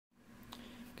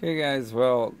Okay guys,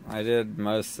 well I did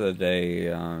most of the day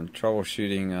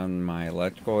troubleshooting on my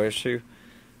electrical issue.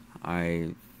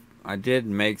 I I did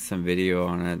make some video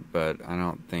on it, but I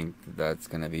don't think that's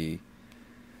gonna be,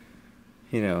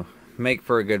 make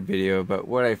for a good video. But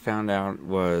what I found out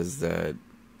was that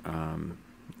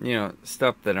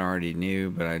stuff that I already knew,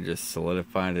 but I just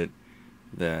solidified it,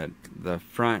 that the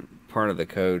front part of the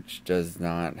coach does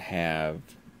not have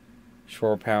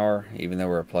shore power even though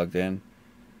we're plugged in.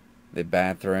 The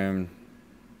bathroom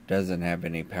doesn't have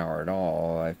any power at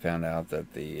all. I found out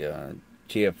that the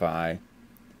GFI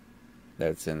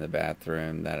that's in the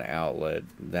bathroom, that outlet,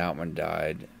 that one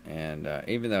died. And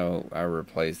even though I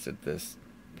replaced it this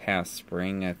past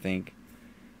spring, I think,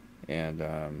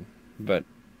 and but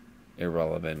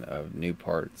irrelevant of new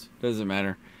parts, doesn't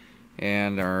matter.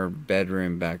 And our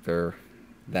bedroom back there,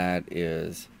 that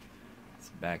is, it's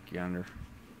back yonder,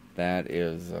 that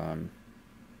is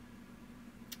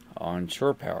on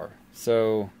shore power.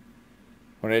 So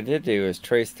what I did do is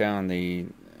trace down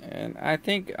and I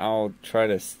think I'll try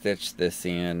to stitch this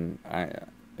in.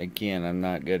 I'm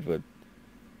not good with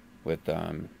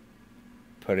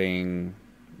putting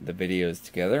the videos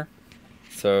together.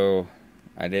 So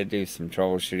I did do some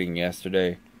troubleshooting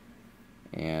yesterday,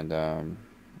 and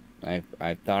I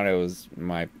thought it was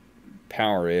my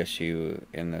power issue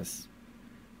in this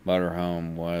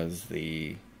motorhome was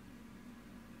the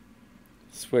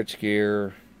switch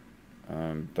gear,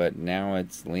 but now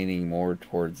it's leaning more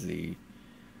towards the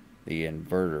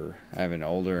inverter. I have an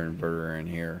older inverter in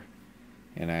here,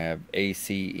 and I have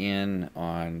AC in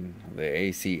on the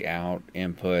AC out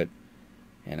input,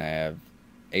 and I have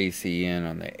AC in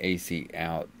on the AC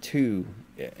out 2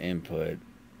 input,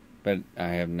 but I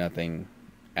have nothing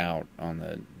out on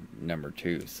the number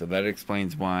 2. So that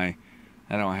explains why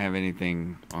I don't have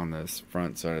anything on this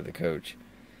front side of the coach.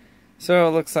 So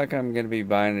it looks like I'm going to be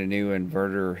buying a new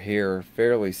inverter here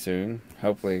fairly soon.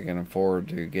 Hopefully I can afford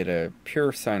to get a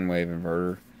pure sine wave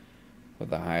inverter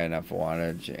with a high enough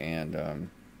wattage,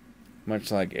 and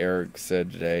much like Eric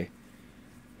said today,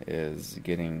 is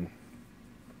getting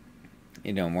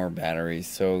more batteries.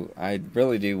 So I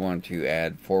really do want to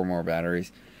add 4 more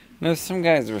batteries. Now some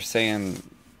guys were saying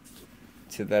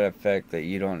to that effect that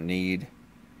you don't need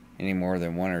any more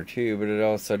than 1 or 2, but it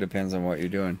also depends on what you're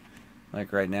doing.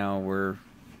 Like right now,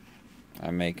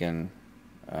 I'm making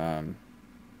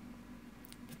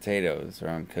potatoes, or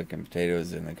I'm cooking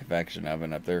potatoes in the convection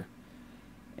oven up there,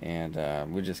 and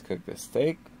we just cooked a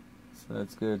steak, so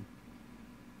that's good.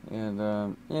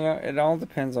 And it all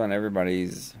depends on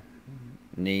everybody's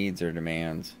needs or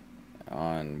demands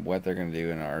on what they're going to do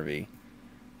in an RV.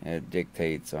 It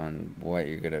dictates on what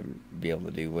you're going to be able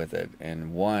to do with it.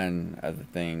 And one of the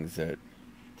things that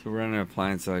to run an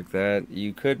appliance like that,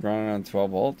 you could run it on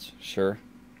 12 volts, sure.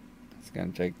 It's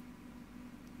going to take an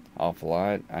awful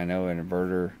lot. I know an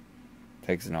inverter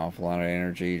takes an awful lot of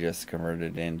energy just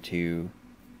converted into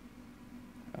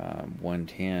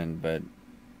 110, but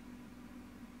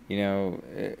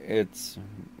it's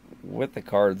with the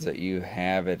cards that you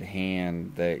have at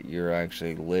hand that you're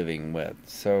actually living with.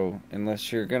 So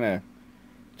unless you're going to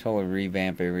totally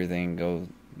revamp everything, go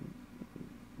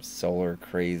solar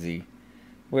crazy,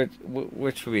 which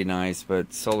would be nice,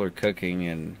 but solar cooking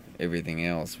and everything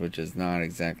else, which is not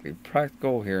exactly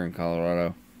practical here in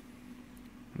Colorado.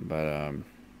 But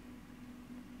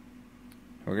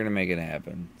we're gonna make it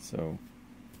happen. So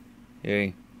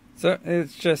yay! So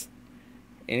it's just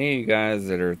any of you guys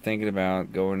that are thinking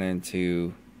about going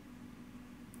into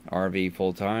RV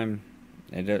full time,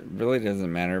 it really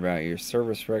doesn't matter about your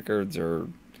service records or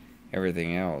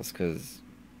everything else, because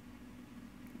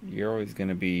you're always going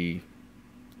to be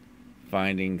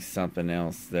finding something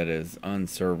else that is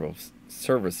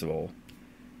unserviceable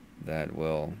that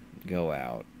will go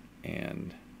out,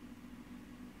 and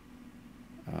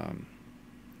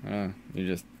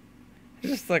it's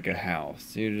just like a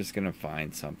house. You're just gonna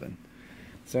find something.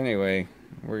 So anyway,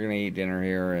 we're gonna eat dinner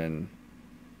here, and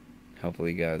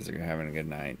hopefully you guys are having a good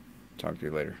night. Talk to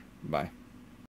you later. Bye.